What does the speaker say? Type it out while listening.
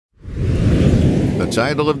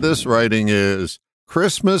title of this writing is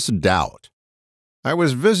Christmas Doubt. I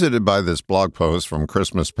was visited by this blog post from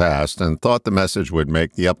Christmas past and thought the message would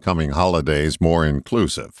make the upcoming holidays more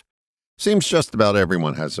inclusive. Seems just about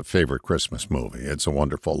everyone has a favorite Christmas movie. It's a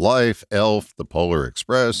Wonderful Life, Elf, The Polar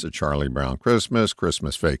Express, A Charlie Brown Christmas,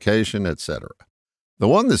 Christmas Vacation, etc. The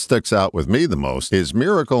one that sticks out with me the most is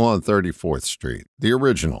Miracle on 34th Street, the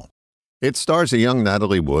original. It stars a young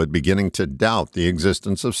Natalie Wood beginning to doubt the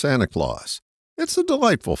existence of Santa Claus. It's a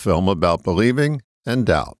delightful film about believing and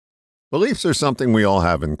doubt. Beliefs are something we all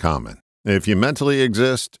have in common. If you mentally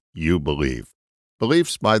exist, you believe.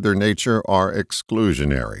 Beliefs, by their nature, are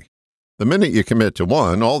exclusionary. The minute you commit to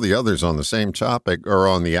one, all the others on the same topic are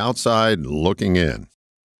on the outside looking in.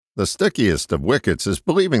 The stickiest of wickets is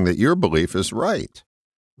believing that your belief is right.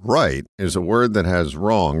 Right is a word that has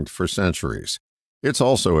wronged for centuries. It's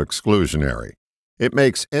also exclusionary. It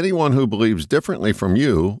makes anyone who believes differently from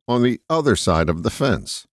you on the other side of the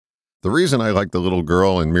fence. The reason I like the little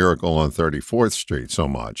girl in Miracle on 34th Street so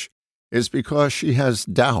much is because she has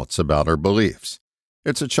doubts about her beliefs.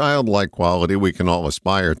 It's a childlike quality we can all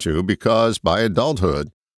aspire to because, by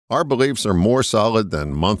adulthood, our beliefs are more solid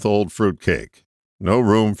than month-old fruitcake. No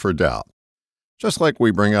room for doubt. Just like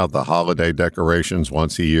we bring out the holiday decorations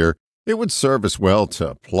once a year, it would serve us well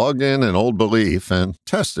to plug in an old belief and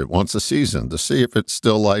test it once a season to see if it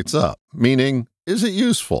still lights up, meaning, is it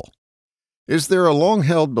useful? Is there a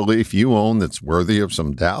long-held belief you own that's worthy of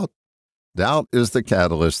some doubt? Doubt is the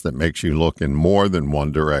catalyst that makes you look in more than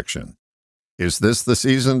one direction. Is this the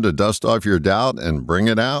season to dust off your doubt and bring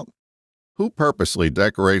it out? Who purposely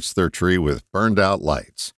decorates their tree with burned-out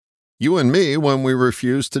lights? You and me when we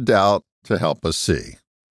refuse to doubt to help us see.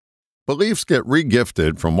 Beliefs get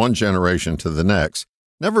regifted from one generation to the next,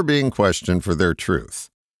 never being questioned for their truth.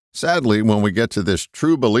 Sadly, when we get to this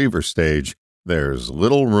true believer stage, there's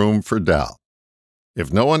little room for doubt.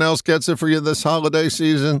 If no one else gets it for you this holiday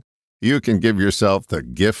season, you can give yourself the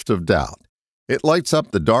gift of doubt. It lights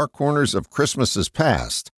up the dark corners of Christmases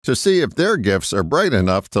past to see if their gifts are bright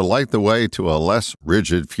enough to light the way to a less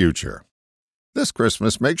rigid future. This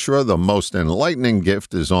Christmas, make sure the most enlightening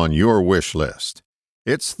gift is on your wish list.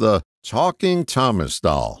 It's the Talking Thomas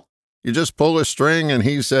doll. You just pull a string and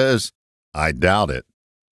he says, "I doubt it."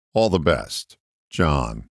 All the best,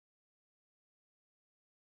 John.